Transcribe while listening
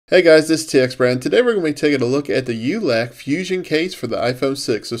Hey guys, this is TX Brand. Today we're going to be taking a look at the Ulak Fuzion Case for the iPhone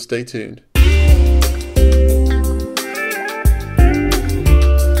 6, so stay tuned.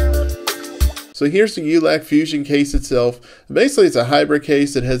 So here's the Ulak Fuzion Case itself. Basically it's a hybrid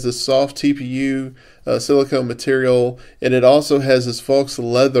case that has this soft TPU silicone material, and it also has this false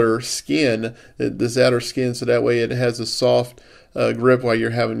leather skin, this outer skin, so that way it has a soft grip while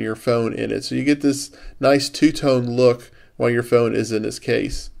you're having your phone in it. So you get this nice two-tone look while your phone is in this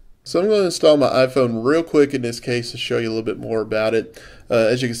case. So I'm going to install my iPhone real quick in this case to show you a little bit more about it.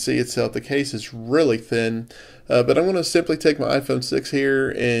 As you can see itself, the case is really thin, but I'm going to simply take my iPhone 6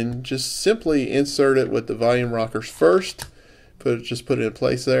 here and just simply insert it with the volume rockers first. Just put it in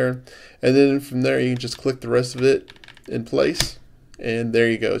place there, and then from there you can just click the rest of it in place. And there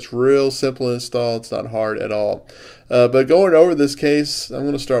you go. It's real simple to install. It's not hard at all. But going over this case, I'm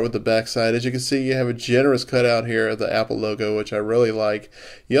going to start with the back side. As you can see, you have a generous cutout here of the Apple logo, which I really like.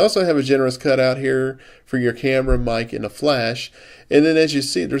 You also have a generous cutout here for your camera, mic, and a flash. And then as you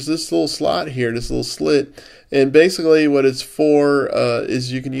see, there's this little slot here, this little slit. And basically what it's for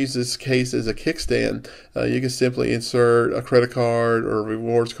is you can use this case as a kickstand. You can simply insert a credit card or a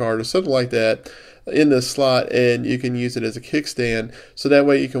rewards card or something like that in this slot, and you can use it as a kickstand, so that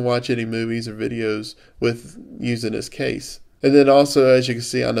way you can watch any movies or videos with using this case. And then also, as you can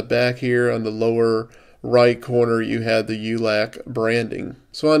see on the back here on the lower right corner, you have the Ulak branding.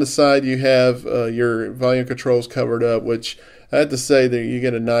 So on the side you have your volume controls covered up, which I have to say that you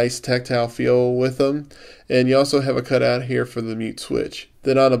get a nice tactile feel with them. And you also have a cutout here for the mute switch.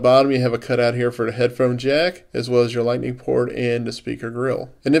 Then on the bottom you have a cutout here for the headphone jack, as well as your lightning port and the speaker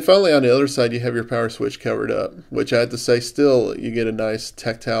grill. And then finally on the other side you have your power switch covered up, which I have to say still you get a nice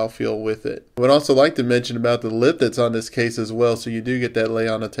tactile feel with it. I would also like to mention about the lip that's on this case as well, so you do get that lay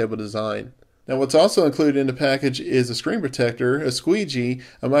on the table design. Now what's also included in the package is a screen protector, a squeegee,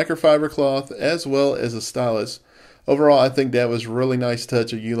 a microfiber cloth, as well as a stylus. Overall, I think that was a really nice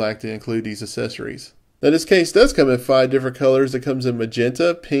touch of Ulak to include these accessories. Now this case does come in 5 different colors. It comes in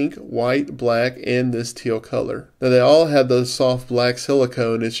magenta, pink, white, black, and this teal color. Now they all have the soft black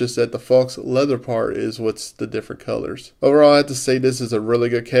silicone. It's just that the false leather part is what's the different colors. Overall, I have to say this is a really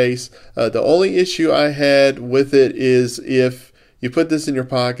good case. The only issue I had with it is if you put this in your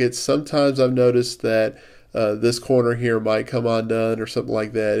pocket, sometimes I've noticed that this corner here might come undone or something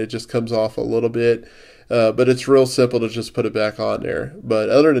like that. It just comes off a little bit. But it's real simple to just put it back on there. But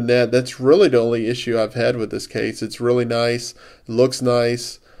other than that, that's really the only issue I've had with this case. It's really nice, looks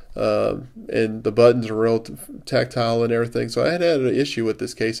nice, and the buttons are real tactile and everything. So I hadn't had an issue with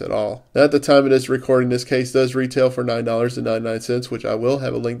this case at all. Now, at the time of this recording, this case does retail for $9.99, which I will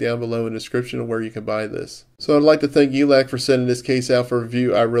have a link down below in the description of where you can buy this. So I'd like to thank Ulak for sending this case out for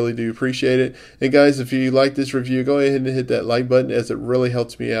review. I really do appreciate it. And guys, if you like this review, go ahead and hit that like button, as it really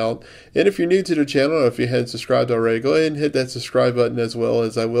helps me out. And if you're new to the channel, or if you hadn't subscribed already, go ahead and hit that subscribe button as well,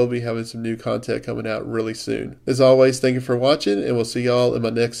 as I will be having some new content coming out really soon. As always, thank you for watching, and we'll see y'all in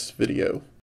my next video.